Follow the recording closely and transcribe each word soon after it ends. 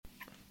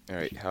All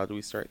right, how do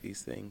we start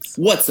these things?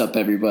 What's up,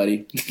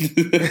 everybody?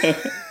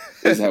 This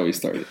is how we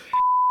started.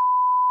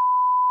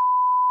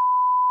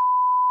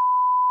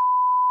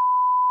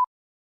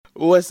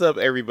 What's up,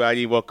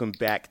 everybody? Welcome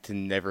back to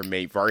Never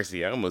Made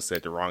Varsity. I almost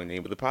said the wrong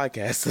name of the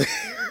podcast.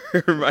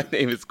 My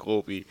name is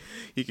Colby.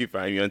 You can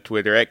find me on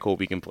Twitter at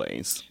Colby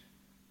Complains.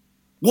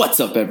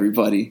 What's up,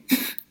 everybody?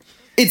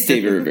 It's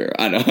David Rivera.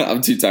 I know,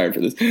 I'm too tired for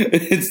this.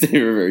 It's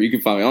David Rivera. You can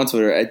find me on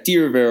Twitter at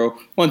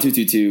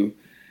drivero1222.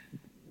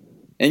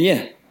 And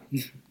yeah.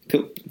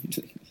 Cool.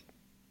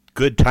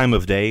 Good time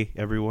of day,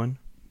 everyone.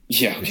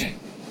 Yeah, okay.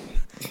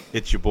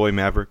 It's your boy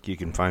Maverick. You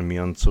can find me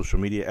on social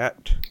media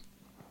at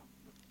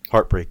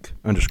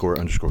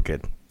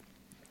heartbreak__kid.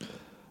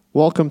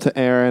 Welcome to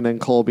Aaron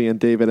and Colby and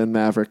David and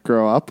Maverick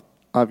Grow Up.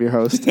 I'm your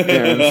host,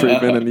 Aaron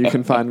Friedman, and you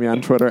can find me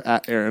on Twitter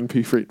at Aaron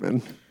P.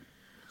 Friedman.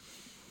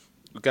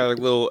 We got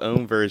a little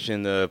own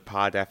version of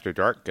Pod After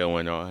Dark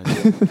going on.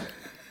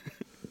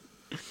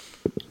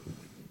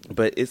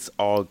 But it's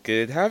all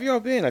good. How have y'all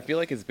been? I feel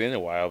like it's been a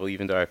while, but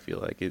even though I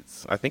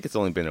think it's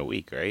only been a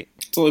week, right?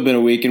 It's only been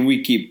a week, and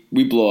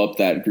we blow up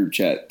that group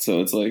chat,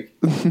 so it's like...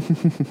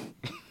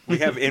 We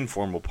have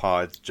informal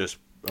pods just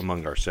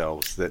among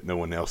ourselves that no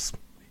one else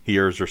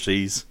hears or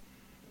sees.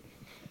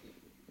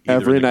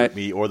 Either Every night.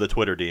 Me or the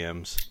Twitter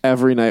DMs.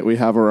 Every night we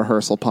have a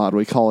rehearsal pod.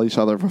 We call each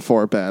other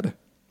before bed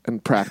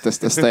and practice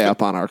to stay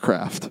up on our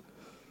craft.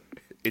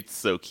 It's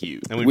so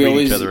cute. And we read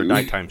each other a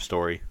nighttime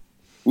story.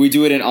 We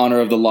do it in honor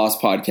of the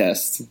Lost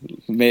podcast.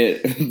 May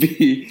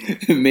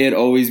it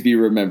always be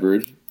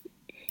remembered.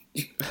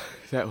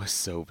 That was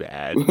so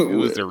bad. It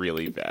was a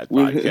really bad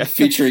podcast.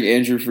 Featuring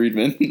Andrew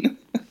Friedman.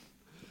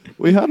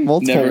 We had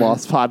multiple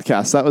Lost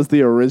podcasts. That was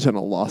the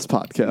original Lost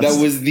podcast. That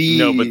was the...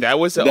 No, but that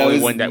was the only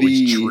one that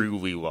was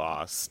truly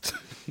lost.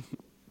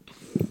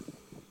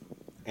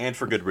 And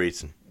for good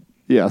reason.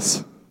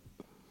 Yes.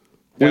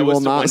 That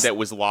was the one that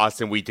was lost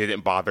and we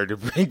didn't bother to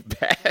bring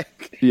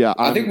back. Yeah,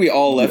 I think we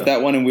all left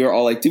that one and we were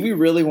all like, do we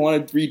really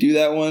want to redo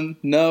that one?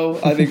 No,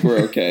 I think we're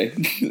okay.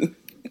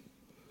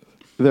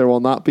 There will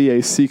not be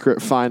a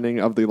secret finding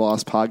of the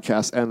Lost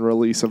podcast and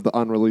release of the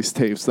unreleased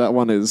tapes. That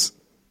one is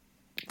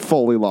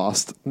fully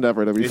lost,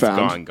 never to be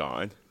found. It's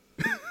gone.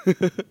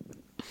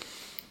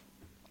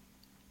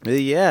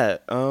 Yeah,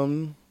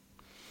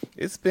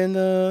 it's been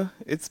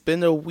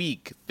a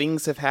week.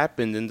 Things have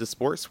happened in the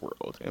sports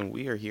world, and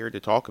we are here to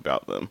talk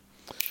about them.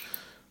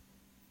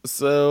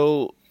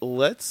 So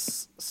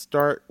let's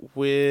start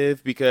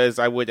with, because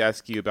I would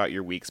ask you about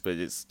your weeks, but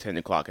it's 10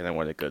 o'clock and I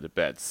want to go to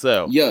bed.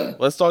 So yeah,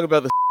 let's talk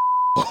about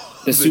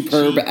the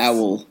superb Chiefs.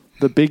 Owl.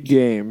 The big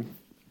game.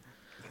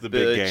 The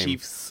big game.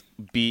 Chiefs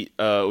beat,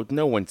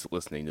 no one's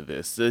listening to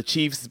this. The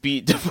Chiefs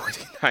beat the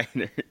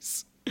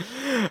 49ers.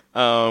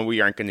 We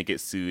aren't going to get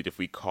sued if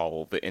we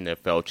call the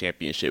NFL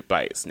championship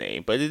by its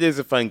name, but it is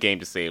a fun game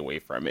to stay away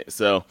from it.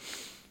 So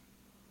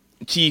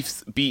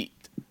Chiefs beat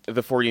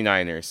the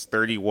 49ers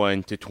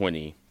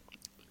 31-20.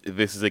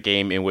 This is a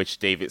game in which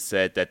David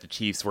said that the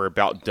Chiefs were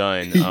about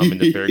done in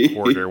the third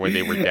quarter when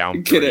they were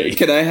down 3.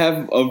 Can I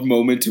have a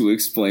moment to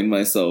explain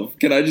myself?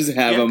 Can I just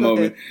have a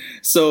moment?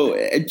 So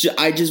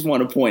I just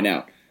want to point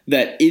out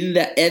that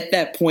at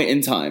that point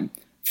in time,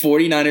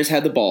 49ers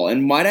had the ball,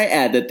 and might I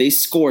add that they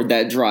scored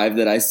that drive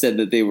that I said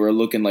that they were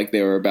looking like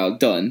they were about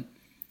done.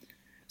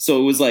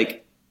 So it was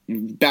like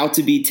about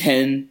to be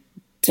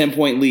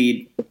 10-point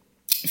lead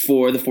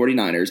for the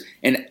 49ers,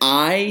 and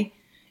I,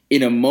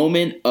 in a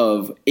moment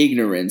of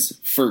ignorance,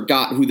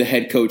 forgot who the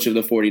head coach of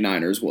the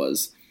 49ers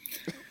was.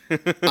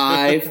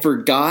 I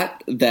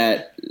forgot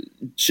that,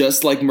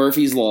 just like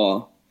Murphy's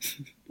Law,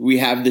 we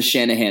have the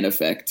Shanahan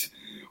effect,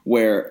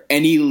 where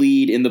any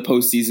lead in the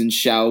postseason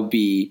shall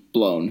be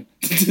blown.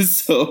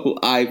 So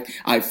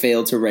I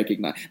failed to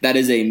recognize. That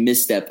is a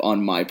misstep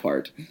on my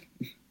part.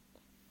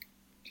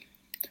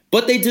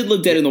 But they did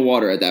look dead in the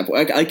water at that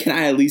point. Can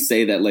I at least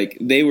say that, like,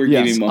 they were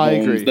giving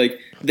Mahomes, like,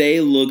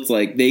 they looked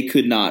like they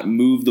could not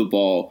move the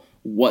ball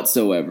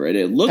whatsoever, and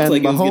it looked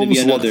like it was going to be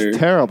another. Looked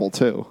terrible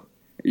too.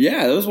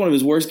 Yeah, that was one of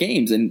his worst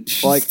games, and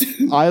like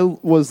I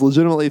was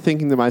legitimately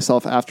thinking to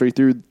myself after he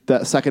threw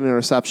that second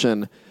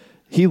interception,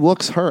 he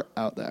looks hurt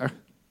out there.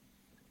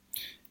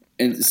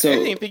 And so I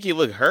didn't think he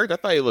looked hurt. I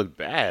thought he looked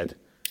bad.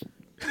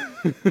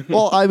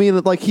 Well, I mean,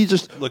 like, he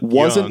just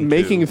wasn't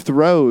making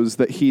throws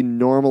that he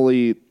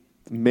normally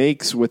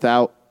makes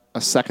without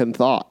a second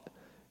thought.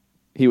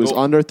 He was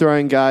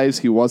underthrowing guys.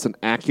 He wasn't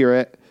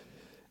accurate.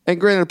 And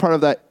granted, part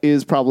of that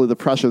is probably the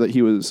pressure that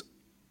he was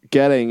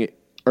getting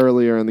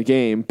earlier in the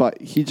game,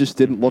 but he just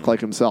didn't look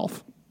like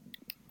himself.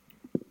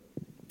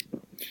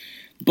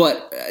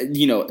 But,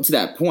 to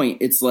that point,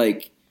 it's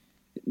like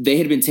they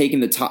had been taking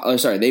the top.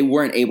 They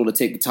weren't able to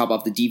take the top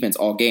off the defense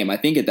all game. I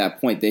think at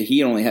that point that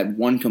he only had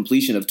one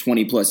completion of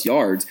 20-plus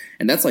yards,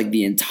 and that's like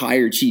the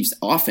entire Chiefs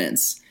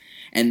offense.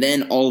 And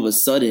then all of a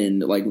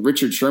sudden, like,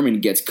 Richard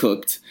Sherman gets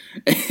cooked,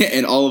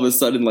 and all of a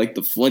sudden, like,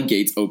 the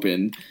floodgates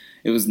open.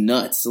 It was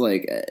nuts.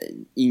 Like,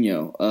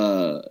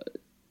 they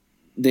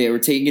were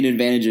taking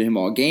advantage of him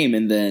all game,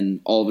 and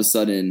then all of a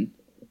sudden,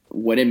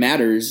 when it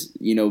matters,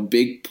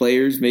 big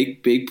players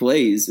make big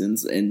plays,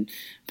 and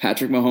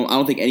Patrick Mahomes. I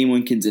don't think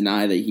anyone can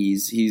deny that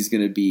he's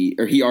going to be,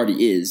 or he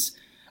already is,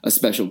 a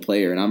special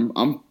player.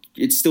 And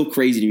it's still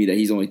crazy to me that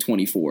he's only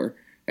 24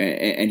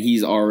 and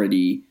he's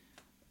already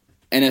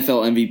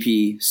NFL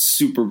MVP,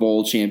 Super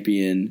Bowl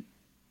champion,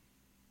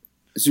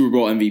 Super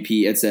Bowl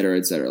MVP, et cetera,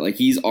 et cetera. Like,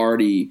 he's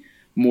already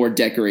more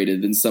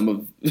decorated than some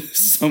of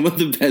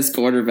the best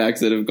quarterbacks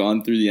that have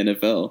gone through the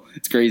NFL.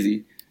 It's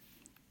crazy.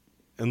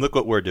 And look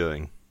what we're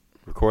doing.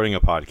 Recording a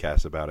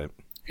podcast about it.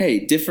 Hey,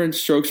 different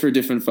strokes for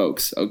different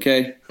folks,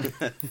 okay?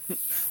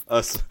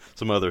 Us,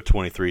 some other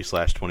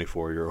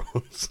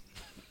 23/24-year-olds.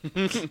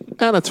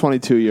 And a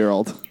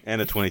 22-year-old.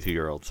 And a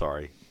 22-year-old,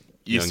 sorry.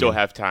 You still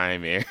have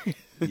time, Aaron.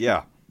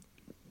 Yeah.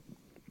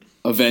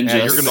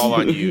 Avengers. You're gonna all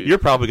on you. You're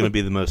probably going to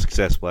be the most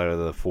successful out of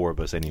the four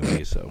of us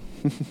anyway, so.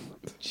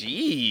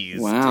 Jeez.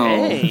 Wow.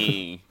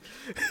 Dang.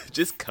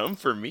 Just come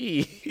for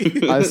me.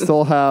 I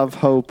still have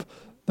hope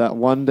that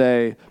one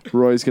day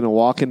Roy's going to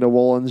walk into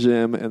Woolen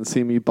Gym and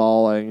see me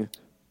bawling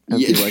and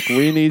be like,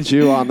 "We need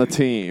you on the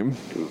team."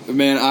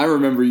 Man, I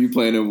remember you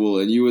playing in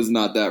Woolen. You were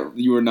not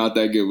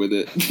that good with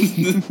it.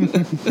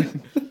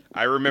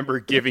 I remember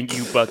giving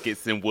you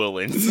buckets in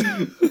Woolens.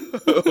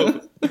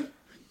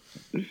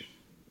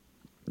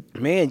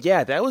 Man,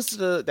 yeah, that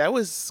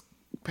was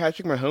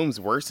Patrick Mahomes'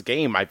 worst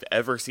game I've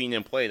ever seen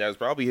him play. That was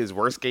probably his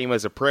worst game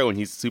as a pro, and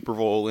he's Super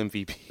Bowl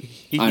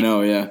MVP. I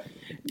know, yeah.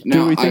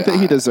 Now, do we think that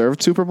he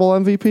deserved Super Bowl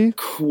MVP?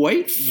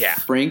 Quite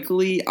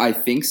frankly, I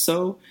think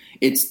so.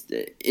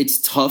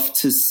 It's tough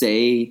to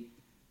say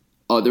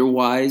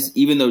otherwise,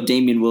 even though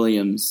Damian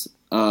Williams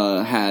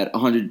had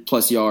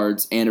 100-plus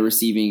yards and a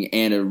receiving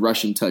and a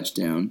rushing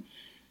touchdown.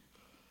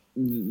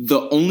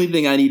 The only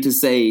thing I need to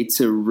say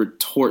to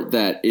retort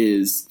that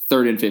is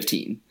 3rd and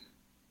 15.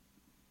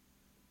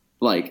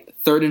 Like,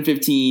 3rd and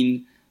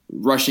 15,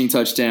 rushing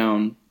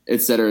touchdown,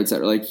 et cetera, et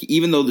cetera. Like,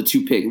 even though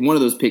one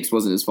of those picks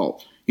wasn't his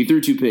fault. He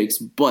threw 2 picks,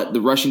 but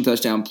the rushing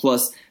touchdown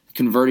plus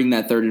converting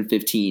that 3rd and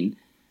 15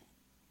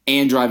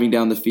 and driving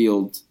down the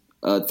field,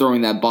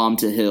 throwing that bomb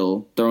to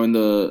Hill, throwing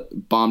the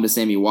bomb to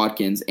Sammy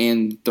Watkins,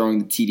 and throwing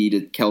the TD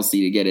to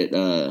Kelsey to get it,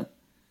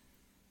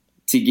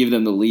 to give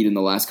them the lead in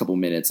the last couple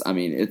minutes. I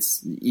mean,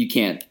 it's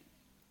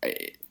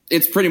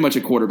pretty much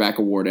a quarterback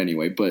award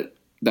anyway, but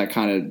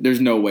there's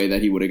no way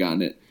that he would have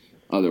gotten it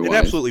otherwise. It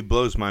absolutely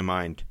blows my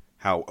mind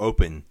how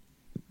open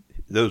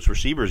those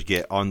receivers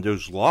get on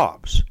those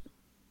lobs.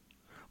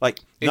 Like,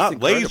 it's not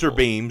incredible. Laser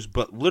beams,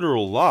 but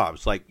literal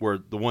lobs, like where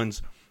the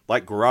ones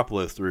like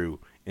Garoppolo threw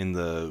in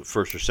the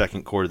first or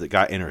second quarter that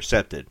got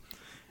intercepted,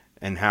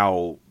 and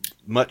how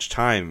much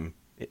time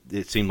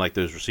it seemed like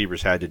those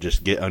receivers had to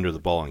just get under the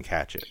ball and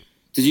catch it.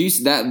 Did you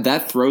see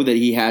that throw that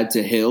he had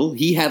to Hill?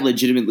 He had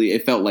legitimately,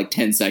 it felt like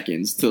 10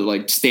 seconds to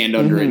like stand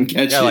under it and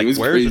catch it. Like, it was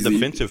where's crazy. the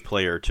defensive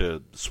player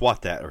to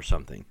swat that or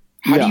something?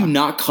 How do you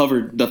not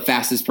cover the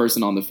fastest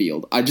person on the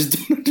field? I just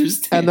don't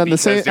understand. And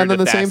then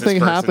the same thing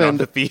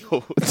happened.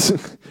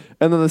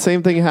 And then the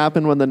same thing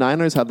happened when the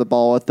Niners had the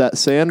ball with that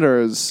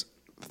Sanders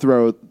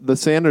throw. The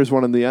Sanders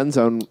one in the end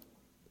zone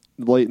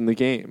late in the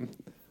game.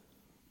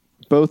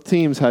 Both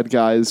teams had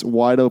guys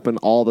wide open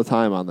all the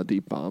time on the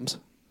deep bombs.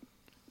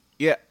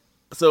 Yeah.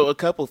 So a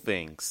couple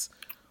things.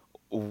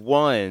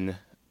 One,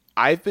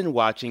 I've been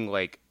watching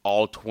like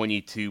all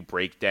 22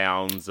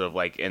 breakdowns of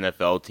like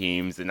NFL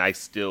teams, and I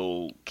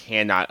still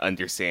cannot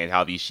understand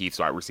how these Chiefs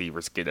wide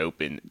receivers get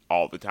open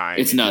all the time.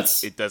 It's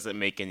nuts. It doesn't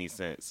make any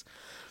sense.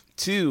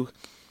 Two,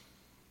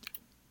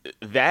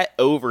 that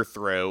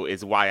overthrow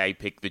is why I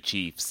picked the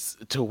Chiefs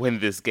to win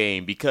this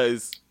game,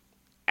 because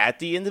at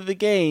the end of the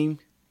game,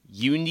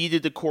 you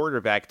needed a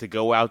quarterback to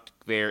go out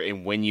there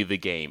and win you the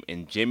game.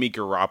 And Jimmy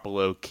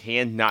Garoppolo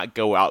cannot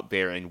go out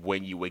there and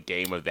win you a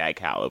game of that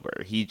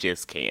caliber. He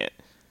just can't.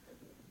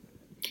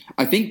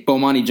 I think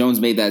Bomani Jones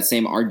made that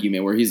same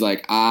argument where he's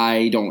like,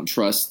 I don't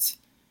trust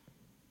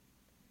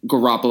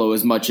Garoppolo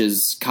as much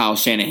as Kyle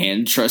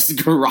Shanahan trusts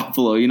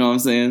Garoppolo. You know what I'm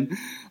saying?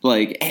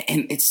 Like,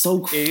 and it's so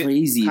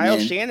crazy, Kyle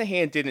man.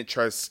 Shanahan didn't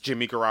trust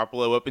Jimmy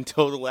Garoppolo up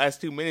until the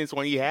last 2 minutes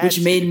when he had Which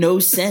made no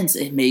sense.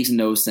 It makes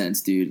no sense,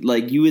 dude.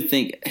 Like, you would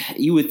think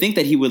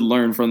that he would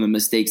learn from the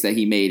mistakes that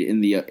he made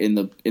in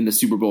the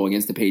Super Bowl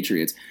against the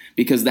Patriots,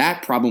 because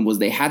that problem was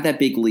they had that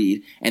big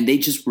lead and they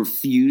just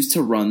refused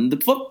to run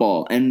the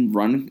football and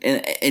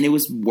it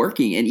was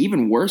working. And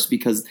even worse,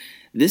 because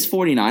this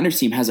 49ers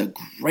team has a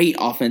great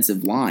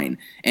offensive line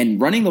and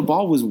running the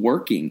ball was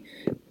working.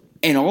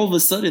 And all of a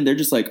sudden, they're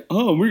just like,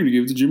 oh, we're going to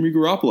give it to Jimmy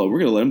Garoppolo. We're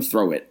going to let him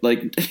throw it.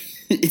 Like,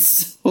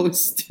 it's so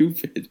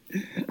stupid.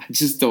 I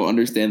just don't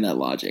understand that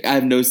logic. I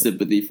have no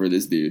sympathy for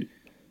this dude.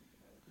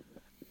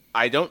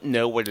 I don't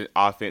know what an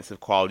offensive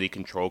quality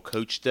control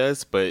coach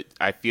does, but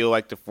I feel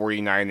like the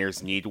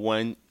 49ers need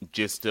one.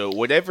 Just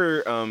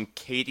whatever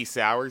Katie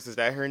Sowers, is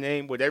that her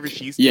name? Whatever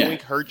she's doing,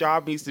 her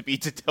job needs to be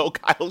to tell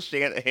Kyle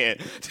Shanahan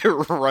to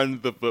run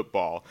the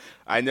football.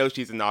 I know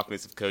she's an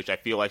offensive coach. I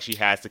feel like she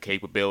has the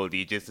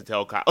capability just to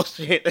tell Kyle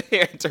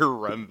Shanahan to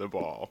run the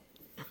ball.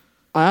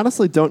 I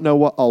honestly don't know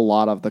what a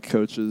lot of the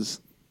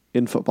coaches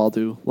in football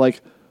do.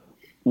 Like,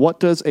 what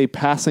does a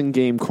passing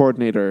game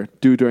coordinator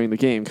do during the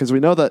game? Because we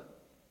know that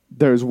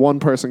there's one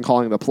person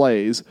calling the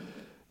plays.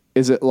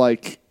 Is it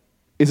like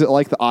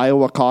the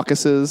Iowa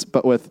caucuses,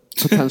 but with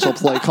potential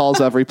play calls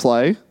every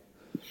play?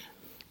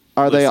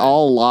 Are they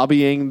all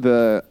lobbying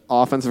the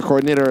offensive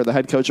coordinator or the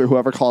head coach or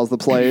whoever calls the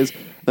plays?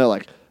 They're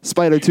like,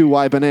 spider 2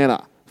 wide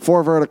banana,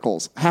 4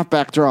 verticals,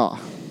 halfback draw.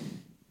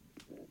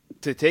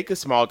 To take a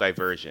small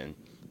diversion,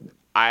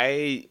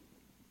 I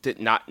did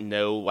not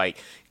know, like,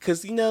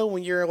 because, you know,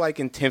 when you're, like,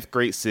 in 10th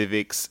grade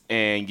civics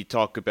and you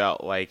talk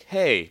about, like,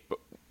 hey,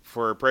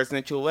 for a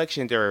presidential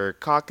election, there are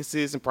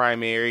caucuses and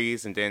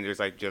primaries, and then there's,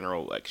 like,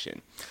 general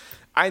election.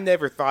 I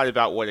never thought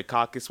about what a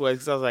caucus was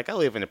because I was like, I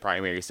live in a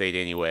primary state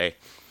anyway.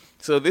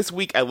 So this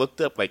week I looked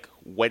up, like,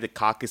 what a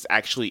caucus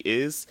actually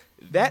is.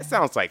 That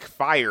sounds like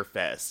Fyre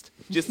Fest.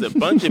 Just a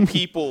bunch of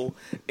people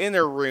in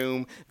a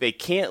room. They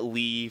can't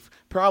leave.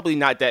 Probably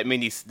not that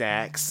many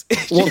snacks.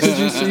 Well, did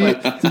you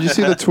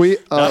see the tweet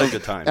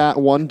at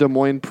one Des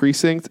Moines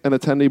precinct, an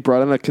attendee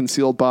brought in a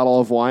concealed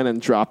bottle of wine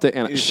and dropped it,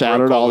 and it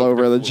shattered all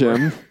over the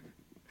gym?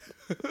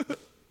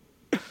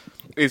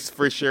 It's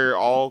for sure.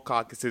 All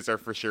caucuses are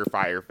for sure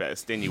Fyre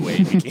Fest. Anyway,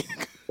 we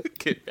can't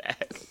get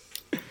that.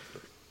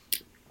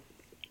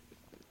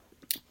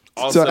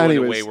 Also, in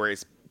a way where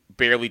it's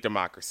barely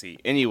democracy.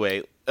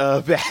 Anyway,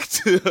 back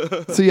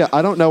to... So, yeah,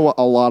 I don't know what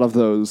a lot of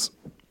those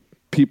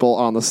people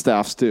on the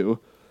staffs do.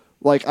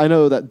 Like, I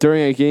know that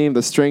during a game,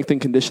 the strength and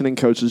conditioning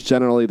coach is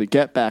generally the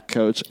get-back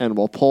coach and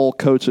will pull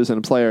coaches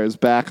and players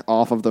back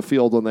off of the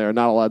field when they are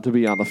not allowed to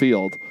be on the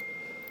field.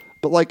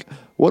 But, like,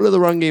 what do the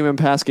run game and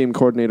pass game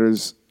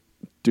coordinators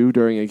do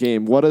during a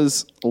game? What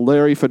does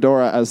Larry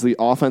Fedora, as the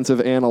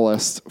offensive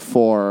analyst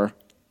for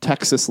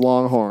Texas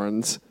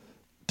Longhorns,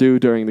 do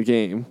during the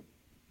game?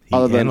 He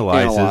other than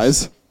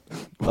analyze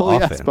well,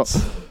 offense. Yes, but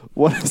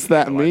what does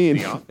that mean?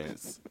 The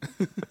offense.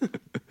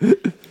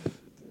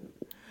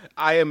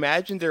 I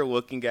imagine they're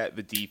looking at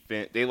the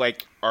defense. They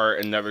are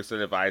another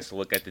set of eyes to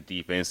look at the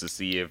defense to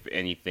see if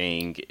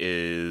anything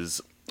is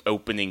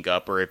opening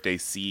up or if they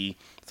see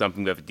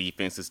something that the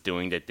defense is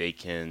doing that they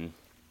can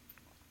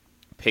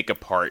pick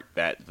apart,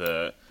 that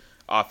the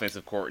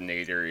offensive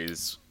coordinator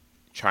is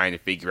trying to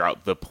figure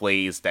out the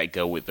plays that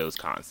go with those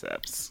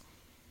concepts.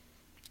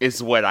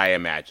 Is what I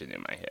imagine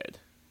in my head.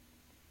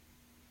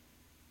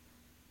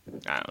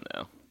 I don't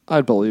know.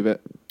 I'd believe it.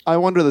 I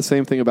wonder the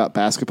same thing about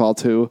basketball,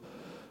 too.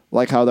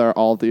 Like how they're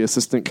all the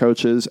assistant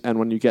coaches, and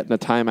when you get in a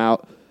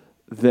timeout,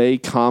 they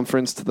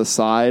conference to the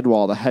side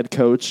while the head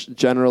coach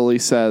generally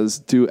says,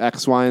 do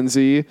X, Y, and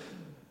Z.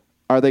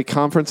 Are they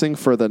conferencing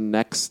for the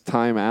next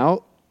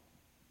timeout?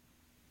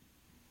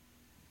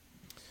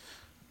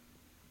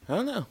 I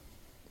don't know.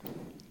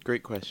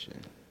 Great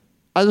question.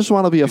 I just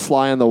want to be a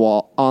fly on the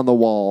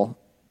wall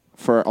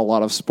for a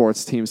lot of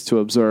sports teams to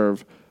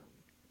observe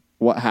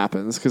what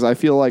happens, because I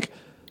feel like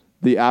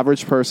the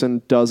average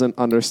person doesn't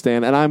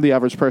understand, and I'm the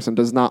average person,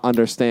 does not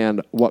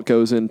understand what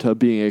goes into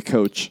being a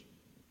coach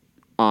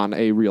on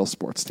a real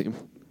sports team.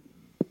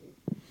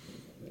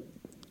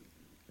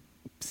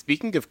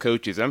 Speaking of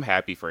coaches, I'm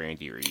happy for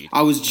Andy Reid.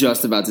 I was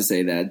just about to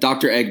say that.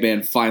 Dr.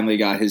 Eggman finally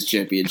got his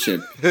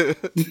championship.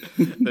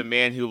 The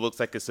man who looks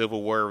like a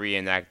Civil War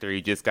reenactor,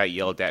 he just got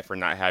yelled at for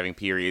not having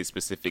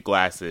period-specific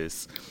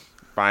glasses,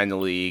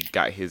 finally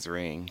got his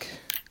ring.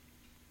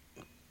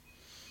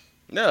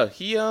 No,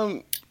 he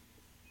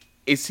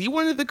is he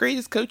one of the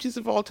greatest coaches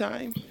of all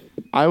time?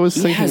 I was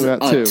thinking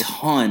that too.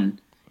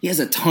 He has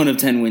a ton of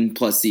 10-win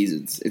plus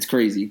seasons. It's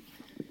crazy.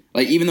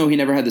 Like, even though he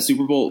never had the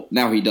Super Bowl,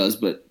 now he does,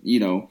 but, you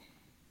know,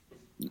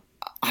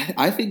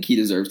 I think he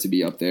deserves to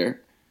be up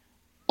there.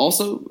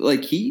 Also,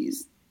 like,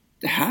 he's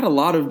had a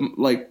lot of,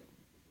 like,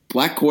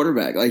 black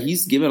quarterback. Like,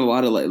 he's given a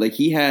lot of, like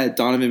he had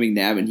Donovan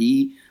McNabb, and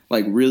he,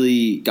 like,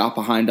 really got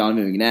behind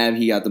Donovan McNabb.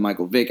 He got the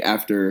Michael Vick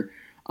after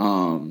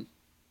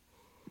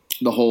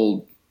the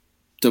whole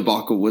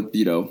debacle with,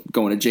 you know,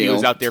 going to jail. He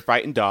was out there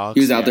fighting dogs.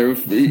 He was out there.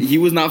 He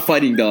was not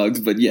fighting dogs,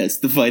 but yes,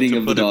 the fighting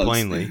of the dogs.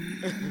 Plainly.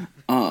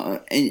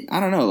 And I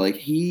don't know, like,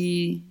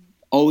 he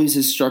always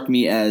has struck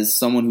me as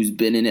someone who's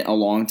been in it a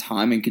long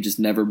time and could just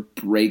never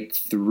break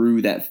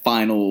through that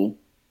final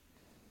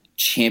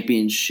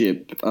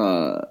championship,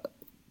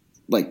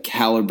 like,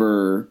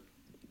 caliber.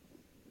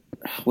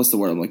 What's the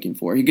word I'm looking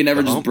for? He could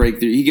never just break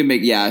through. He could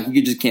make,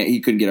 he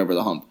couldn't get over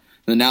the hump.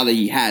 But now that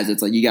he has,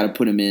 it's like you got to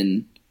put him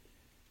in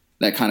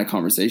that kind of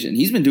conversation.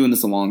 He's been doing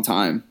this a long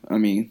time. I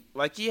mean,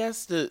 like, he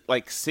has the,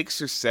 like,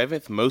 6th or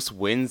 7th most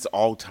wins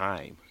all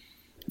time.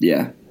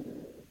 Yeah.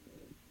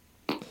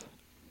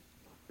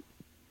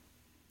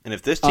 And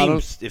if this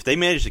team, if they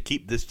manage to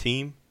keep this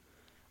team,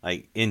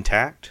 like,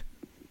 intact,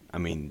 I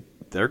mean,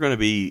 they're going to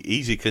be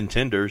easy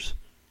contenders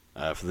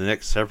for the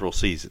next several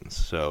seasons.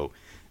 So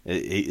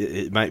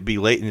it might be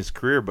late in his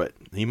career, but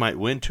he might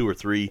win 2 or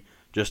 3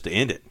 just to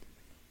end it.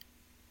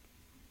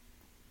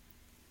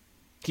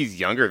 He's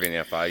younger than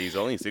F.I. He's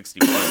only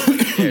 61.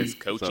 His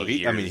coaching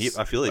years.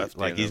 I feel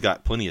like he's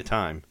got plenty of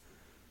time.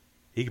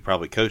 He could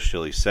probably coach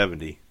till he's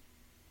 70.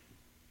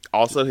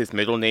 Also, his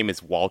middle name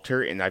is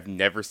Walter, and I've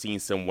never seen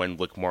someone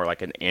look more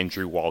like an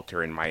Andrew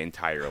Walter in my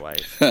entire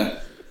life.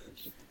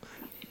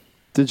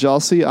 Did y'all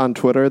see on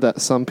Twitter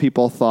that some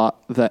people thought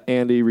that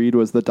Andy Reid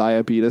was the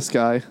diabetes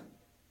guy?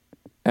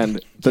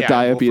 And the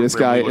diabetes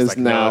guy is like,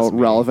 now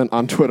relevant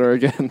on Twitter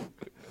again.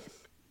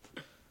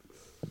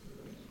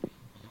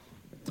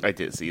 I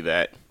did see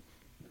that.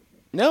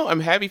 No, I'm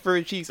happy for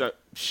the Chiefs. I'm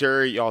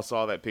sure y'all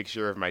saw that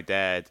picture of my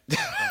dad.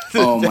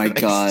 Oh my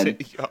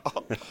God.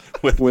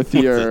 with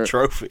your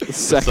trophy.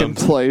 Second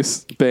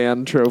place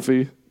band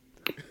trophy.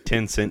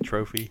 10-cent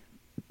trophy.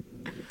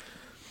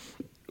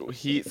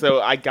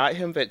 So I got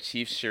him that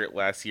Chiefs shirt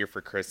last year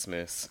for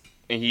Christmas,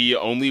 and he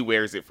only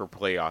wears it for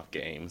playoff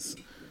games.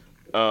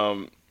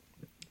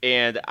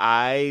 And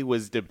I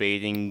was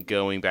debating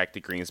going back to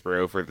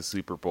Greensboro for the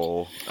Super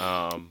Bowl,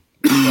 but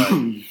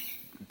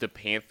the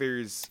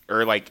Panthers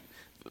are like,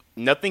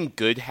 nothing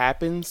good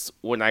happens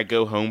when I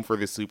go home for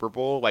the Super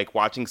Bowl. Like,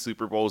 watching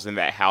Super Bowls in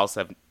that house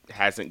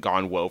hasn't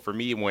gone well for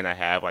me when I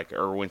have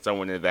or when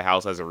someone in the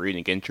house has a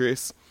rooting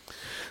interest.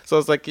 So I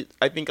was like,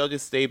 I think I'll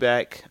just stay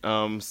back.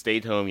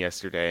 Stayed home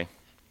yesterday.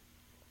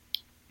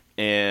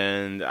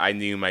 And I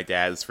knew my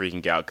dad was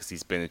freaking out because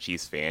he's been a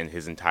Chiefs fan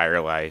his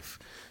entire life.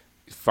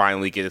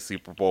 Finally get a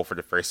Super Bowl for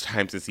the first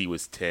time since he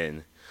was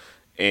 10.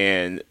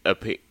 And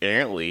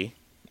apparently,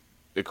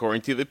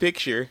 according to the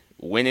picture,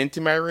 went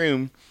into my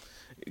room,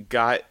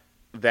 got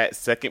that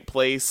second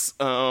place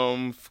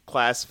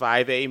Class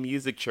 5A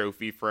music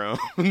trophy from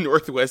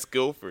Northwest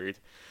Guilford.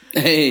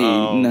 Hey,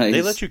 nice.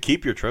 They let you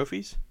keep your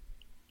trophies?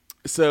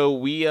 So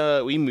we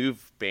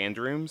moved band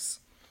rooms,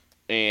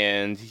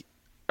 and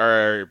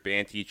our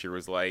band teacher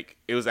was like,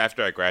 it was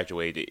after I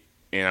graduated,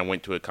 and I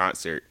went to a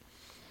concert,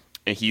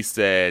 and he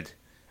said,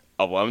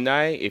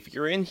 alumni, if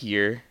you're in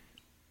here,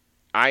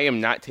 I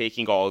am not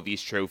taking all of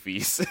these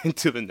trophies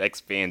into the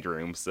next band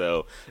room.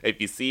 So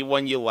if you see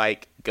one you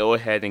like, go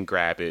ahead and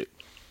grab it.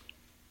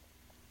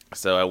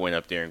 So I went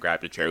up there and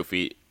grabbed a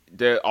trophy.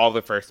 All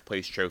the first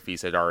place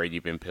trophies had already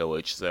been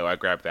pillaged, so I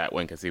grabbed that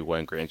one because he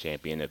won grand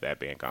champion of that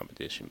band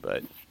competition.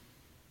 But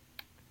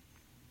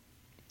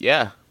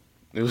yeah,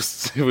 it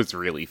was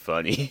really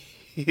funny.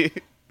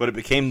 But it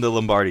became the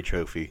Lombardi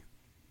Trophy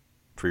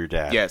for your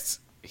dad. Yes,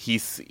 he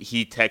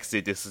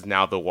texted, "This is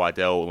now the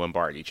Waddell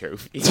Lombardi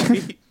Trophy."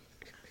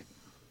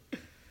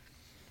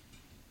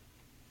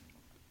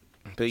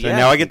 But so yeah,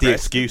 now I get the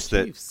excuse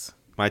that Chiefs.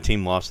 My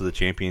team lost to the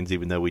champions,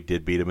 even though we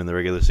did beat them in the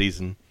regular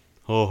season.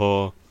 Ho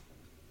ho.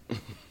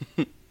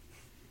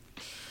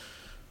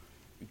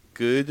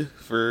 Good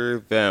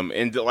for them.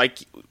 And like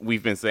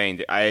we've been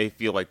saying, I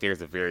feel like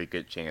there's a very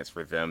good chance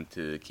for them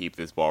to keep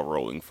this ball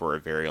rolling for a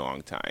very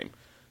long time.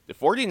 The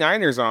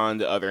 49ers, on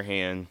the other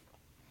hand,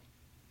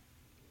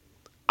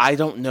 I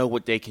don't know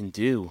what they can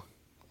do.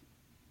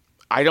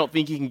 I don't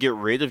think you can get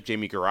rid of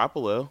Jimmy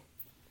Garoppolo,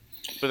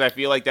 but I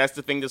feel like that's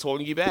the thing that's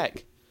holding you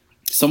back.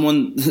 I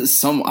don't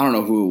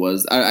know who it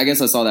was. I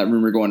guess I saw that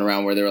rumor going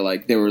around where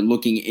they were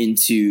looking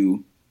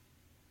into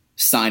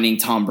signing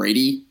Tom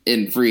Brady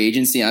in free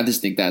agency. I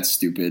just think that's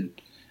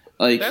stupid.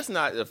 Like, that's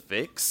not a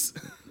fix.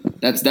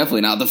 That's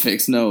definitely not the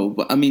fix. No,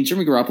 but I mean,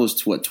 Jimmy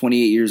Garoppolo's 28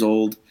 years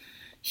old.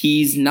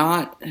 He's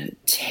not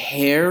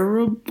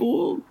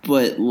terrible,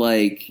 but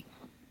like,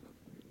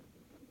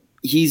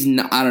 he's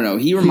not. I don't know.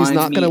 He's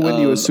not going to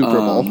win you a Super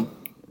Bowl.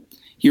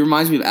 He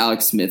reminds me of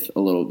Alex Smith a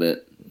little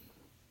bit.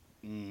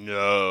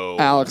 No,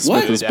 Alex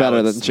Smith is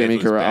better than Jimmy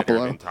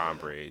Garoppolo. Tom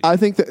Brady. I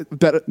think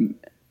that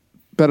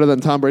better than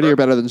Tom Brady or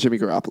better than Jimmy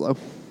Garoppolo?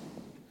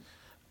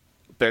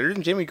 Better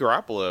than Jimmy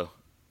Garoppolo.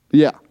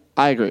 Yeah,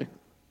 I agree.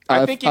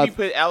 I think if you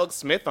put Alex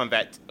Smith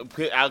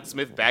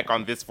back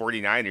on this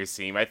 49ers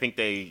team, I think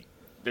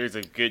there's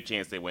a good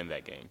chance they win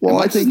that game. Well,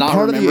 I think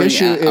part of the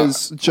issue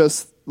is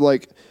just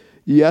like,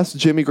 yes,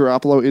 Jimmy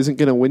Garoppolo isn't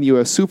going to win you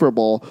a Super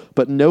Bowl,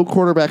 but no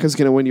quarterback is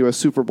going to win you a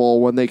Super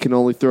Bowl when they can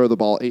only throw the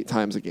ball 8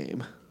 times a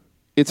game.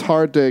 It's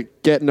hard to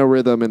get in a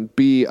rhythm and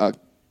be a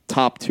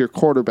top-tier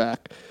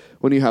quarterback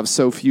when you have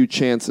so few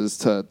chances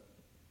to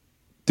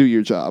do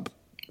your job.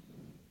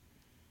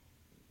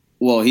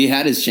 Well, he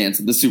had his chance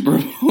at the Super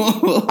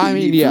Bowl. I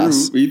mean,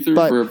 yes. He threw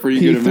for a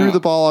pretty good amount. He threw the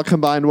ball a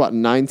combined,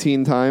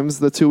 19 times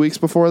the 2 weeks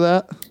before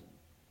that?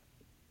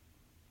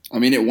 I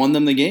mean, it won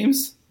them the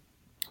games?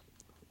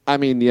 I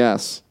mean,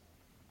 yes.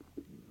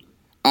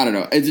 I don't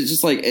know. It's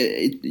just like,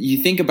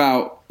 you think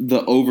about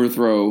the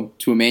overthrow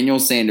to Emmanuel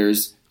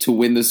Sanders to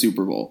win the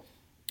Super Bowl.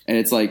 And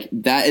it's like,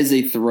 that is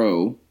a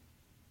throw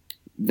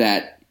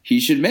that he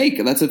should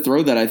make. That's a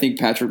throw that I think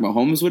Patrick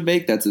Mahomes would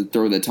make. That's a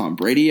throw that Tom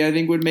Brady, I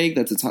think, would make.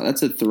 That's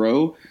a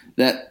throw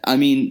that, I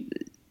mean,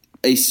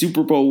 a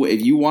Super Bowl,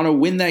 if you want to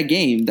win that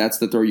game, that's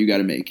the throw you got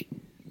to make.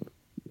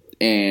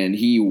 And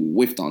he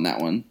whiffed on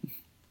that one.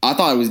 I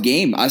thought it was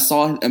game. I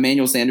saw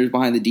Emmanuel Sanders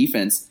behind the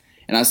defense,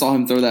 and I saw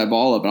him throw that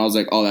ball up, and I was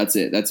like, oh, that's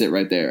it. That's it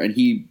right there. And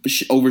he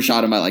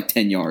overshot him by like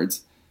 10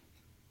 yards.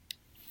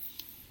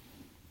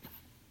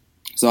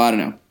 So I don't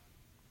know.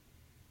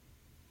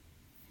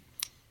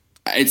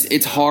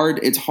 It's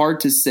hard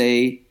to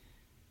say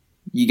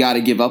you got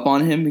to give up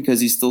on him because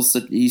he's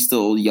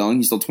still young.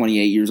 He's still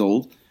 28 years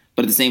old.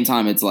 But at the same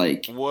time, it's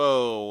like,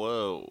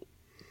 whoa,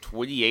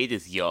 28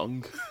 is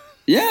young.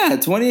 Yeah,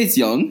 28's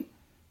young.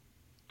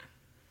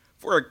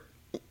 Then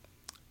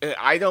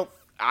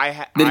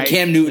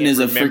Cam Newton is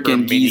a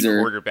freaking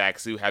geezer.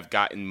 Quarterbacks who have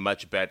gotten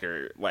much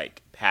better,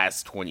 like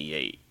past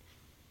 28.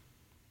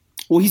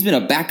 Well, he's been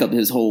a backup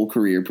his whole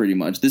career, pretty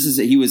much.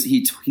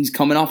 He's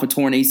coming off a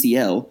torn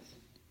ACL.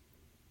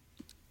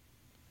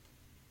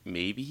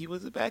 Maybe he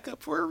was a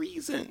backup for a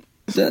reason.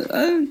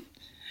 I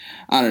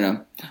don't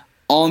know.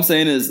 All I'm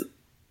saying is,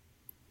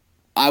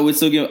 I would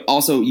still give.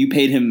 Also, you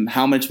paid him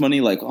how much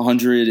money? Like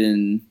 100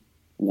 and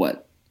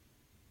what?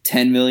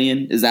 10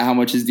 million? Is that how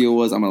much his deal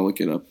was? I'm gonna look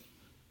it up.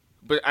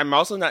 But I'm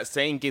also not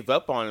saying give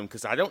up on him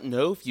because I don't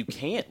know if you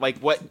can't. Like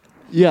what?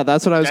 Yeah,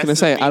 that's what I was going to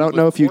say. I don't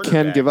know if you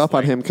can give up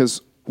on him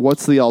because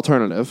what's the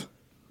alternative?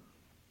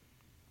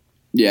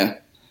 Yeah.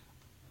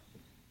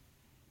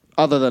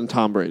 Other than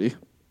Tom Brady.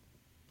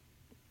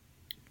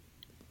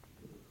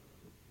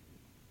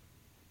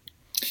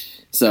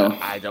 So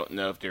I don't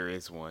know if there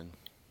is one.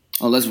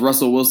 Unless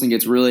Russell Wilson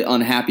gets really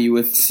unhappy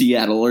with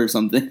Seattle or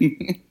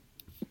something.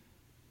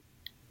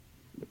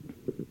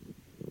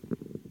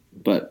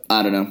 But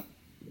I don't know.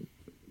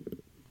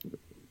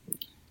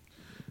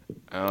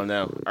 I don't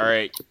know. All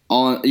right.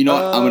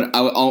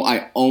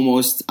 I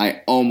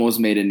almost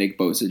made a Nick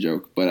Bosa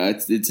joke, but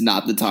it's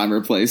not the time or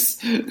place.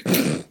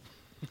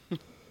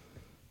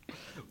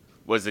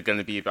 Was it going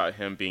to be about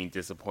him being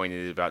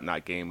disappointed about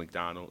not getting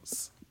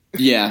McDonald's?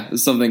 Yeah,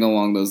 something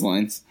along those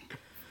lines.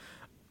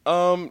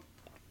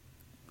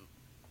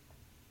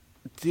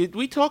 Did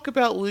we talk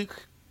about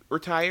Luke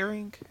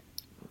retiring?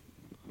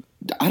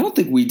 I don't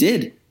think we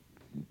did.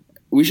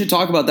 We should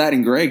talk about that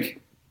in Greg.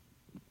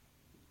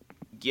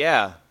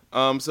 Yeah.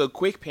 So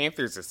quick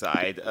Panthers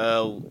aside,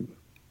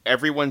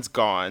 everyone's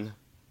gone.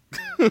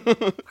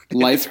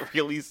 Life it's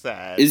really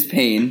sad. Is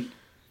pain.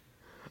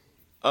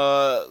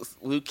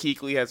 Luke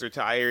Kuechly has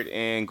retired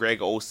and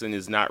Greg Olsen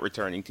is not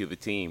returning to the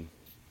team.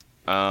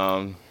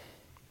 I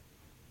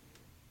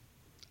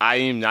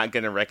am not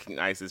going to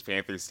recognize this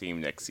Panthers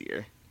team next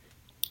year.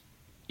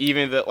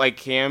 Even though, like,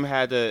 Cam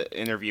had an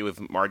interview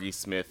with Marty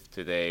Smith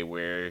today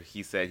where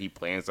he said he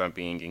plans on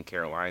being in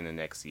Carolina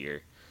next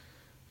year.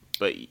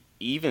 But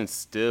even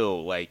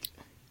still, like,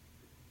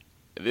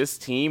 this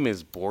team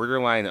is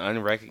borderline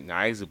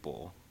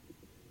unrecognizable.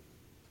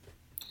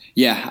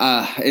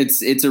 Yeah,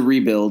 it's a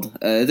rebuild.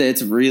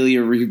 It's really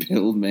a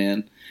rebuild,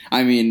 man.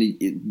 I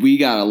mean, we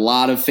got a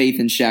lot of faith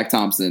in Shaq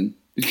Thompson.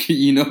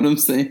 You know what I'm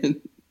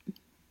saying?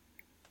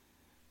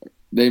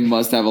 They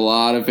must have a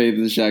lot of faith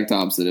in Shaq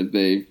Thompson if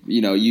they,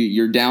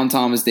 you're down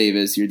Thomas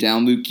Davis, you're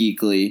down Luke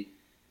Kuechly,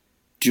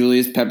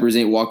 Julius Peppers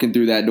ain't walking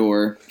through that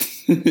door.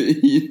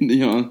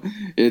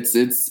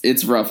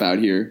 It's rough out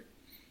here.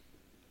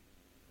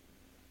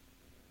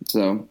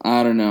 So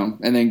I don't know.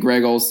 And then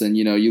Greg Olsen,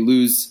 you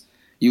lose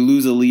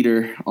a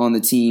leader on the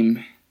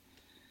team.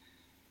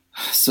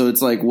 So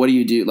it's like, what do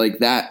you do? Like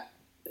that,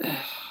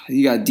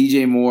 you got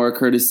DJ Moore,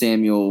 Curtis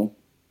Samuel,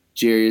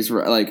 Jarius,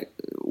 like,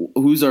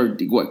 who's our,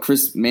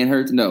 Chris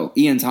Manhurst? No,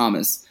 Ian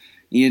Thomas.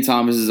 Ian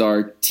Thomas is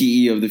our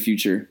TE of the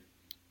future.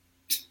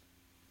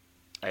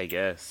 I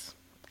guess.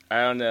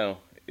 I don't know.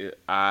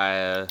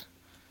 I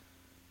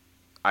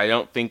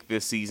don't think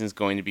this season's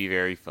going to be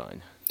very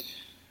fun.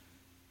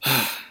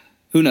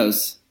 Who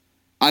knows?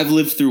 I've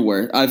lived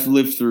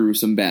through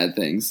some bad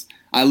things.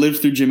 I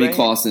lived through Jimmy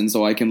Clausen,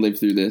 so I can live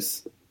through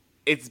this.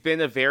 It's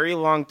been a very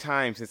long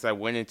time since I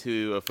went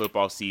into a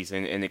football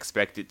season and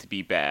expect it to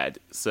be bad.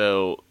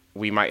 So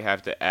we might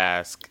have to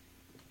ask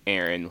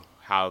Aaron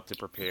how to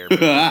prepare.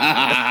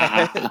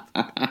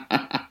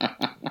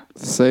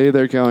 Say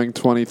they're going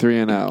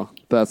 23-0.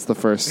 That's the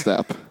first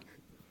step.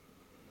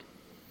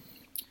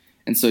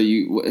 And so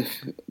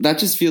that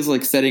just feels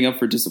like setting up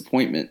for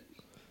disappointment.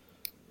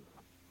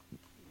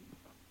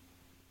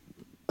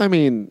 I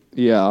mean,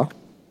 yeah.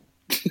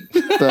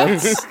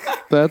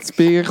 That's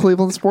being a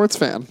Cleveland sports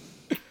fan.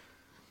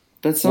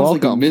 That sounds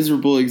like a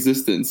miserable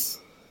existence.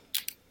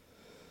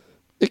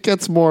 It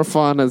gets more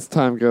fun as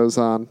time goes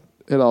on.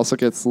 It also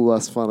gets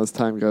less fun as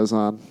time goes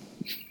on.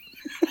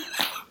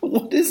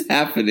 What is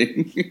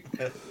happening?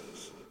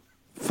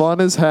 Fun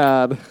is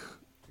had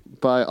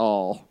by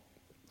all,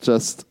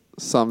 just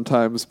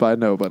sometimes by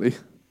nobody.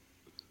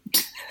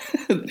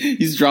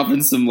 He's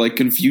dropping some like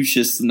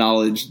Confucius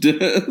knowledge.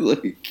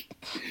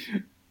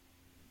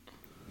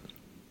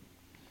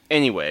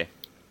 Anyway,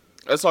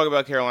 let's talk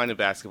about Carolina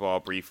basketball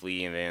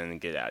briefly and then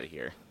get out of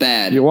here.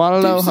 Bad. You want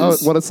to know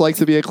what it's like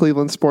to be a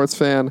Cleveland sports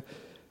fan?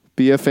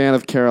 Be a fan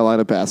of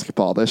Carolina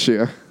basketball this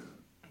year.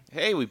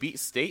 Hey, we beat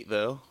State,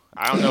 though.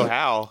 I don't know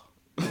how.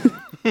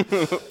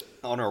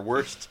 On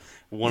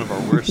one of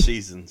our worst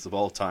seasons of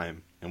all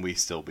time, and we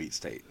still beat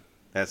State.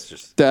 That's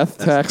just death,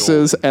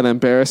 taxes, golden. And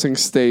embarrassing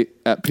State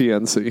at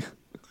PNC.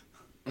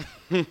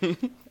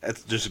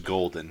 That's just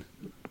golden.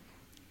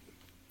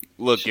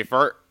 Look, if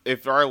our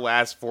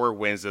last 4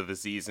 wins of the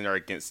season are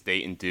against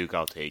State and Duke,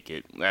 I'll take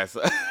it. That's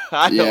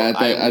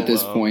at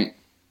this point.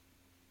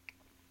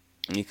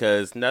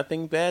 Because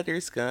nothing better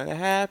is going to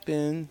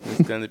happen.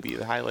 It's going to be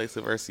the highlights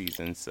of our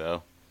season,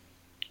 so.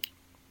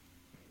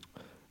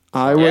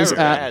 I was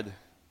at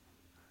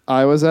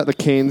the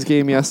Canes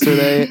game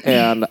yesterday,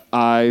 and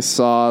I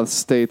saw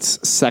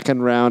State's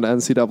second round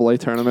NCAA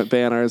tournament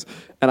banners,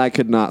 and I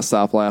could not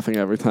stop laughing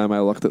every time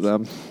I looked at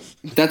them.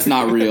 That's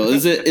not real.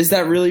 Is it? Is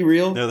that really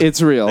real? No,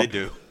 it's real. They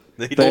do.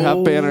 They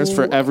have banners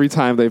for every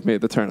time they've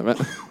made the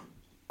tournament.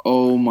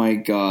 Oh my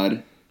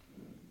god.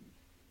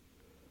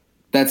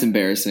 That's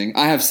embarrassing.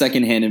 I have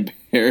secondhand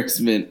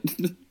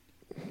embarrassment.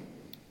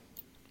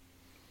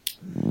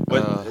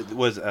 What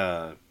was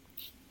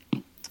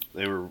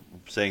they were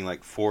saying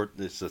like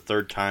this is the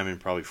third time in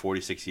probably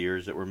 46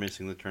 years that we're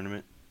missing the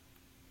tournament?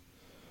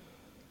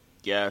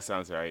 Yeah, that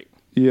sounds right.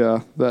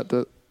 Yeah,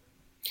 that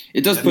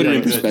it does put it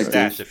in perspective.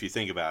 Stats if you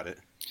think about it.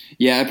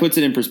 Yeah, it puts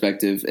it in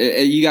perspective.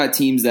 You got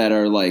teams that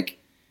are like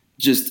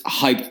just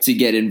hyped to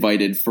get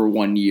invited for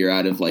 1 year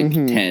out of like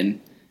 10.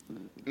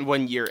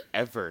 1 year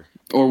ever.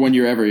 Or 1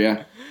 year ever,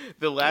 yeah.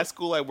 The last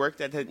school I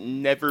worked at had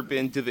never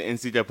been to the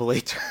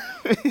NCAA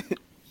tournament.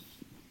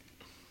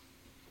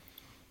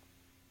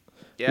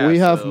 Yeah, we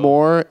have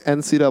more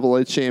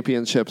NCAA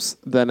championships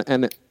than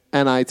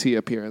NIT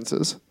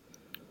appearances.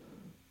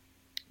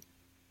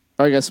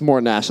 Or I guess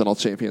more national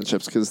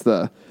championships, because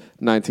the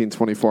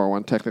 1924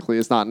 one technically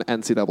is not an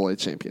NCAA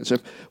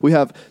championship. We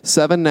have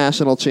 7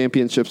 national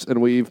championships,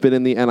 and we've been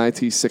in the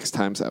NIT 6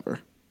 times ever.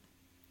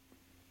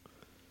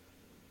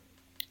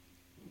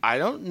 I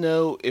don't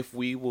know if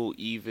we will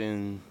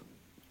even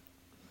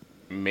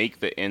make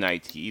the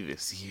NIT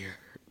this year.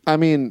 I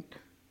mean,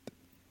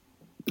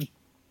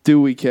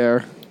 do we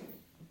care?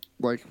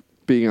 Like,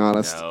 being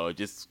honest. No,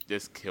 just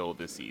kill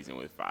the season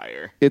with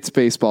fire. It's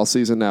baseball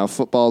season now.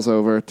 Football's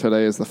over.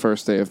 Today is the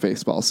first day of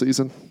baseball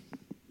season.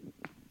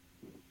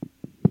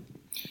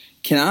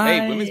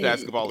 Hey, women's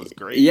basketball is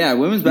great. Yeah,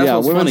 women's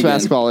basketball. Yeah, women's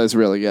basketball is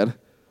really good.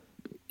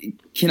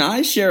 Can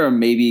I share a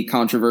maybe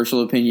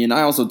controversial opinion?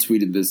 I also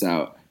tweeted this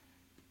out.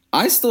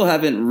 I still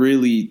haven't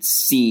really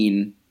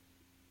seen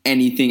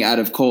anything out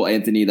of Cole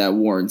Anthony that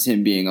warrants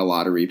him being a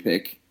lottery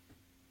pick.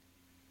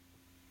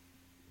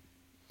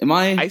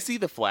 I see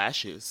the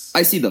flashes.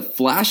 I see the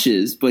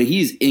flashes, but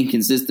he's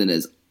inconsistent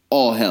as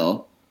all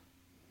hell.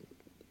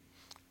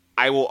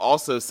 I will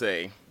also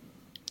say,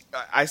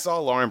 I saw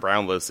Lauren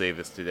Brownlow say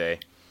this today.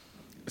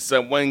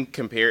 Someone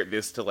compared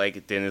this to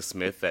like Dennis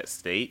Smith at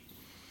State,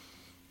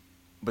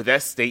 but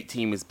that State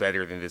team is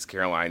better than this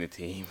Carolina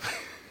team.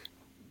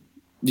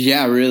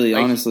 Yeah, really,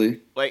 honestly.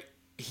 Like,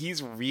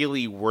 he's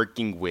really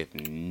working with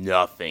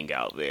nothing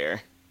out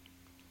there.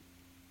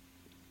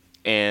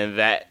 And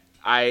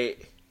I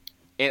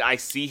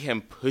see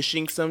him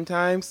pushing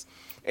sometimes.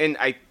 And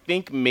I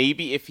think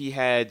maybe if he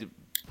had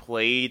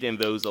played in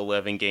those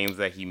 11 games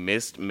that he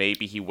missed,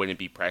 maybe he wouldn't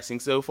be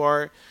pressing so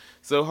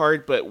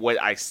hard. But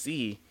what I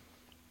see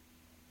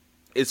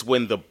is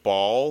when the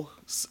ball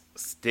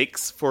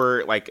sticks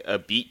for like a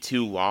beat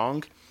too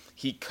long,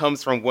 he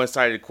comes from one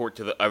side of the court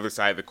to the other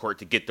side of the court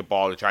to get the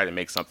ball to try to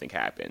make something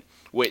happen,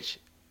 which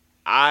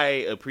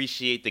I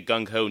appreciate the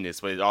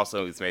gung-ho-ness, but it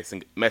also is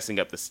messing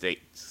up the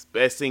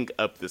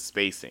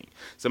spacing.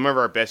 Some of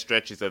our best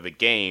stretches of the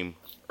game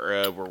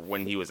were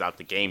when he was out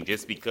the game,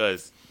 just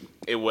because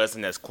it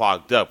wasn't as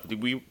clogged up.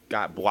 We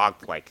got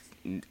blocked like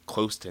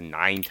close to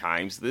 9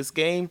 times this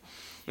game,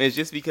 and it's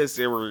just because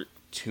there were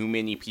too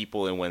many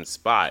people in one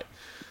spot.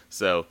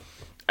 So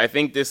I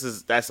think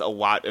that's a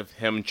lot of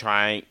him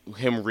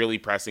really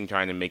pressing,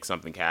 trying to make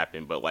something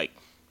happen. But like,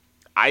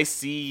 I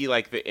see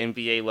like the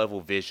NBA level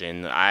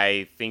vision.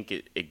 I think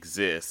it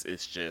exists.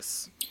 It's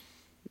just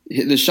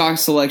the shot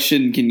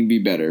selection can be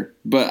better,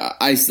 but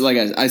I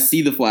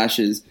see the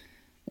flashes.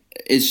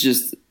 It's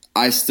just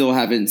I still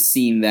haven't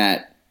seen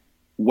that.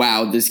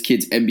 Wow, this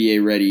kid's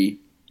NBA ready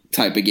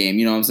type of game.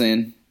 You know what I'm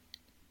saying?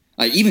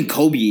 Like even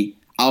Kobe,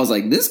 I was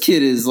like, this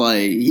kid is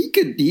like he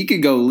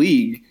could go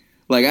league.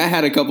 Like, I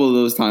had a couple of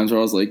those times where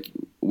I was like,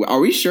 are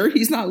we sure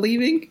he's not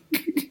leaving?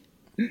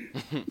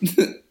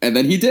 And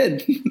then he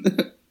did.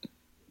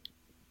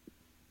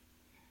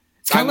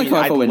 It's kind of like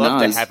how I felt with Nas. I'd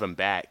love to have him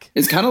back.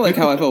 It's kind of like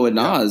how I felt with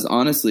Nas,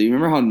 honestly.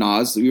 Remember how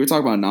Nas, we were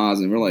talking about Nas,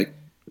 and we're like,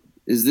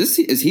 is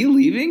he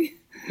leaving?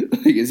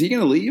 Like, is he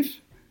going to leave?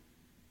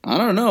 I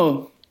don't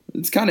know.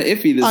 It's kind of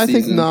iffy this season. I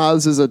think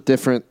Nas is a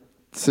different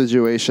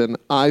situation.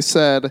 I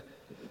said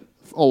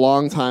a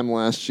long time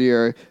last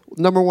year,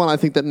 number one, I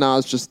think that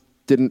Nas just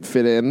didn't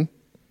fit in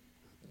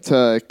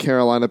to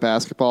Carolina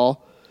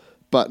basketball.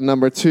 But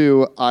number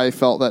two, I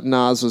felt that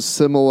Nas was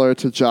similar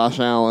to Josh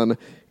Allen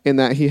in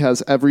that he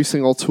has every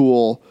single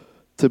tool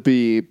to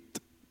be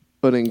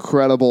an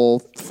incredible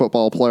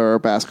football player or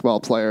basketball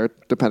player,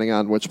 depending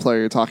on which player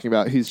you're talking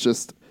about. He's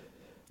just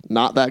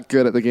not that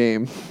good at the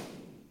game.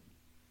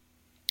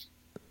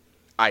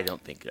 I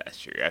don't think that's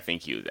true. I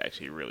think he was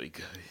actually really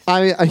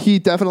good. He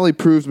definitely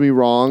proved me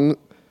wrong.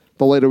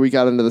 The later we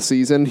got into the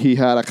season, he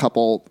had a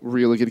couple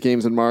really good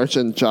games in March,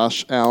 and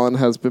Josh Allen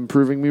has been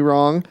proving me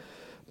wrong.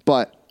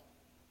 But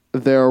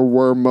there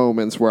were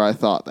moments where I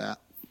thought that.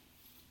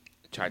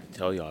 I tried to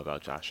tell y'all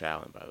about Josh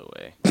Allen, by the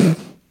way.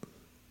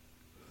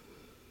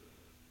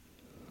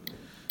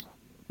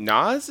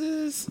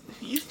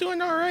 he's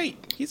doing all right.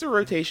 He's a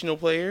rotational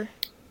player.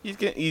 He's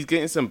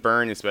getting some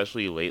burn,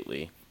 especially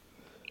lately.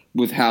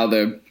 With how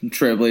the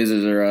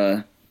Trailblazers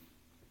are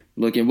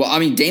looking. Well, I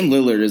mean, Dame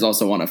Lillard is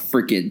also on a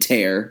freaking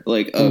tear,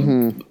 like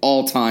a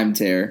all-time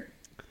tear.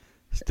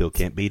 Still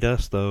can't beat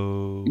us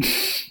though.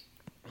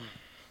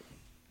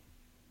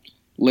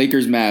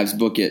 Lakers, Mavs,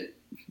 book it.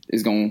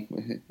 Is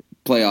going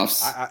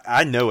playoffs.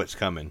 I know it's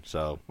coming,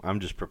 so I'm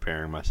just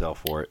preparing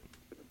myself for it.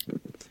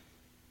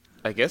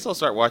 I guess I'll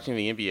start watching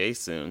the NBA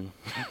soon.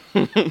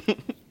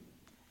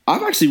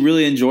 I've actually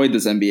really enjoyed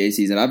this NBA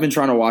season. I've been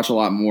trying to watch a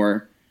lot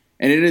more,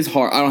 and it is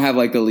hard. I don't have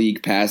like the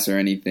league pass or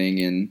anything,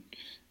 and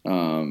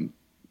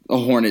the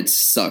Hornets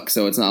suck,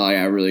 so it's not like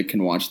I really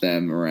can watch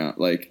them around.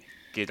 Like,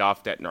 get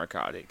off that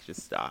narcotic.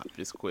 Just stop.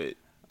 Just quit.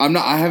 I'm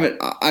not. I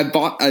haven't. I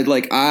bought.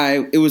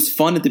 It was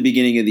fun at the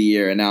beginning of the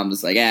year, and now I'm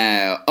just like,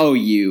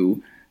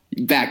 you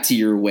back to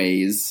your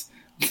ways.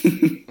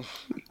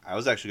 I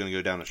was actually going to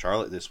go down to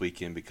Charlotte this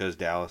weekend because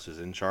Dallas is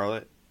in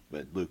Charlotte,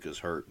 but Luka's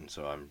hurt, and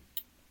so I'm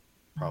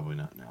probably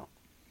not now.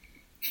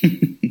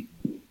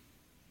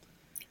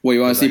 Well,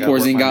 you want to see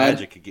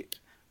Porzingis?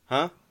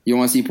 Huh? You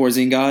want to see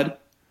Porzingis?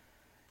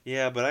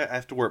 Yeah, but I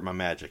have to work my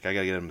magic. I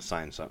got to get him to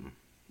sign something.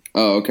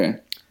 Oh, okay.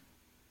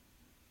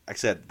 Like I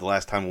said, the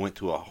last time I went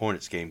to a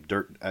Hornets game,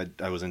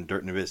 I was in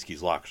Dirk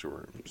Nowitzki's locker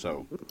room.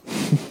 So,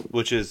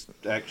 which is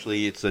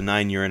actually, it's a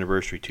 9-year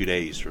anniversary 2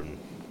 days from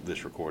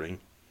this recording.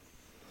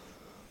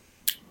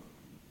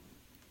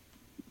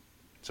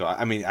 So,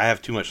 I mean, I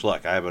have too much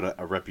luck. I have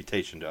a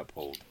reputation to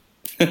uphold.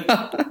 You're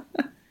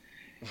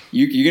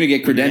going to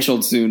get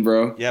credentialed soon,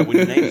 bro. Yeah, when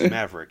your name is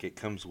Maverick, it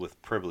comes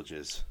with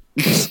privileges.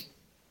 Is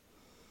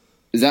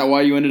that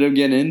why you ended up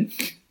getting in?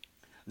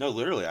 No,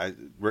 literally.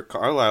 Rick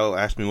Carlisle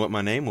asked me what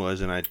my name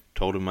was, and I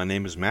told him my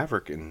name is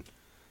Maverick, and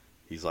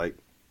he's like...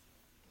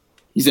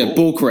 He said,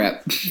 cool.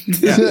 Bullcrap.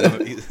 Yeah,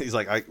 he's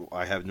like,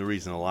 I have no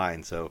reason to lie,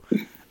 and so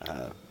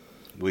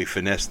we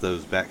finessed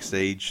those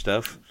backstage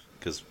stuff,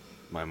 because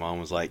my mom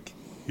was like,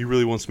 he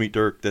really wants to meet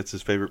Dirk, that's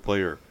his favorite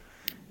player.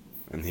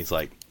 And he's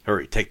like,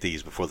 hurry, take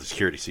these before the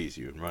security sees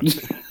you, and run.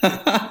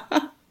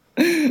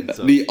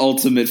 So, the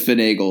ultimate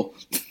finagle.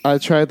 I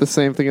tried the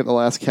same thing at the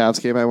last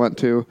Cavs game I went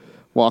to.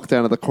 Walked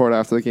down to the court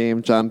after the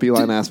game. John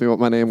Beeline asked me what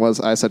my name was.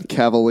 I said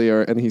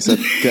Cavalier, and he said,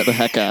 get the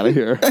heck out of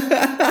here.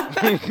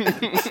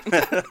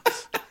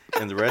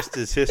 And the rest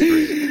is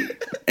history.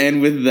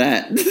 And with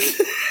that...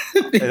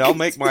 And I'll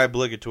make my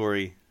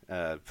obligatory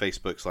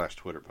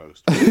Facebook/Twitter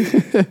post.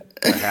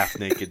 A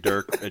half-naked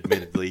Dirk,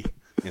 admittedly,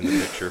 in the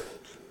picture.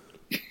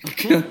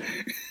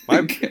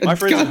 My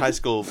friends in high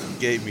school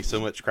gave me so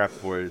much crap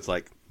for it. It's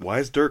like, why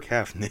is Dirk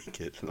half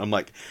naked? And I'm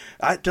like,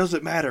 it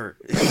doesn't matter.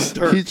 It's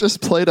Dirk. He just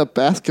played a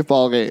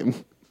basketball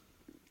game.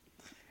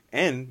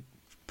 And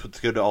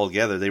put it all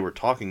together,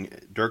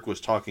 Dirk was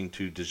talking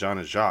to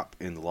DeJohn Ajop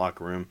in the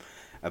locker room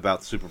about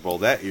the Super Bowl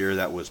that year.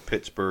 That was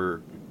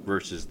Pittsburgh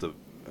versus the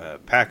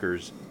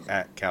Packers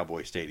at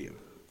Cowboy Stadium.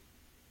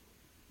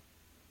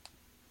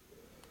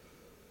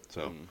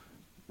 So,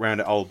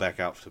 round it all back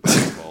out to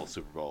basketball,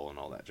 Super Bowl, and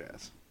all that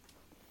jazz.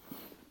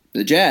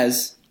 The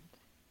Jazz.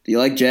 Do you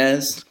like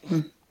jazz?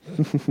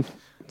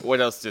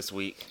 What else this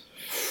week?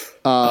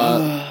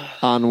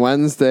 On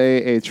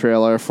Wednesday, a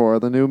trailer for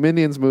the new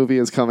Minions movie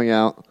is coming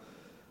out.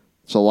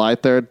 July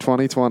 3rd,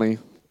 2020.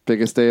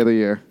 Biggest day of the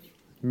year.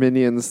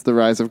 Minions: The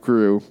Rise of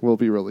Gru will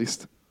be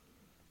released.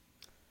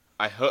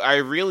 I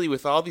really,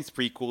 with all these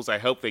prequels, I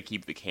hope they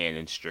keep the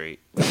canon straight.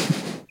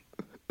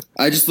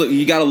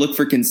 You got to look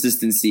for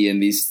consistency in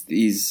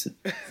these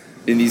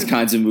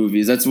kinds of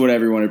movies. That's what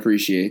everyone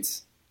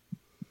appreciates.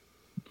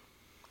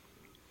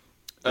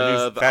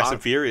 Fast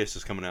and Furious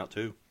is coming out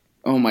too.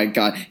 Oh my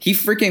god, he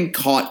freaking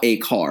caught a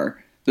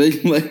car.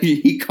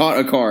 He caught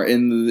a car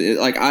in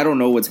I don't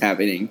know what's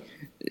happening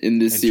in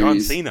this series. John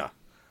Cena.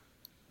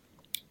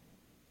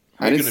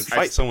 How are you going to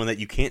fight someone that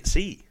you can't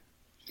see?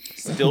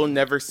 Still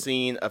never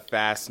seen a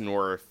Fast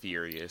nor a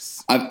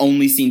Furious. I've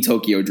only seen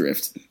Tokyo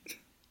Drift.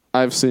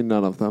 I've seen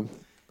none of them.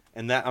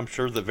 And that, I'm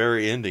sure, the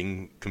very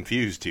ending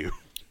confused you.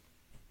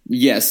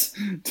 Yes.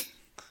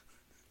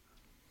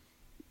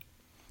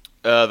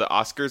 The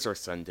Oscars are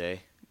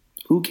Sunday.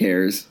 Who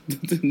cares?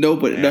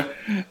 Nobody. Yeah.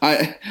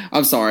 No,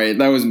 I'm sorry.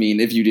 That was mean.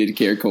 If you did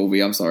care,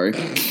 Colby, I'm sorry.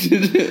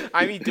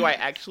 I mean, do I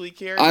actually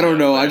care? I don't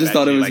know. I just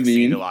thought it was mean.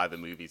 Seen a lot of the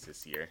movies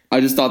this year. I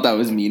just thought that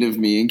was mean of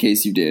me. In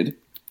case you did.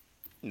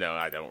 No,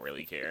 I don't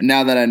really care.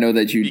 Now that I know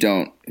that you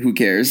don't, who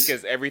cares?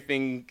 Because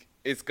everything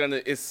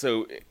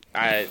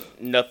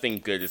nothing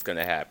good is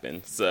gonna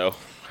happen. So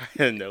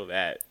I know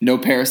that. No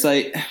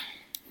Parasite.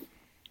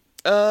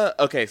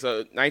 Okay, so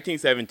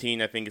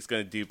 1917, I think it's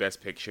going to do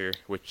Best Picture,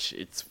 which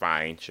it's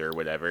fine, sure,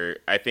 whatever.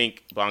 I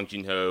think Bong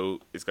Joon-ho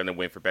is going to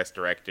win for Best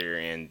Director,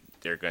 and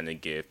they're going to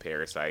give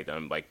Parasite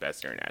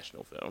Best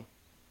International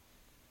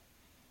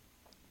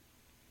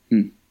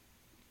Film.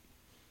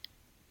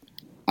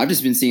 I've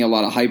just been seeing a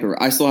lot of hype.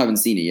 I still haven't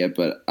seen it yet,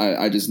 but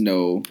I just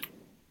know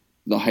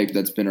the hype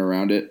that's been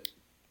around it.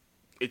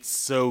 It's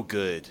so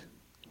good.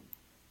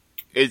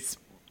 It's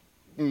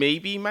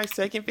maybe my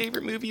second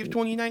favorite movie of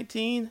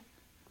 2019.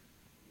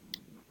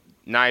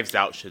 Knives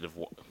Out should have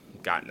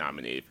got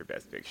nominated for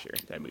Best Picture.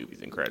 That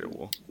movie's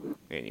incredible.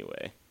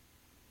 Anyway.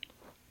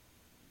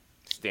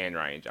 Stan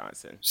Ryan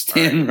Johnson.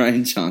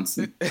 Ryan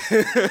Johnson.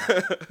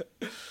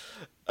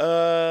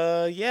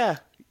 Yeah.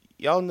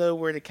 Y'all know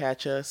where to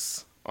catch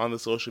us on the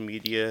social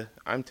media.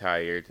 I'm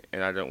tired,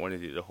 and I don't want to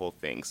do the whole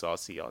thing, so I'll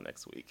see y'all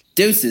next week.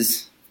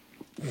 Deuces.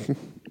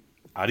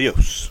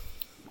 Adios.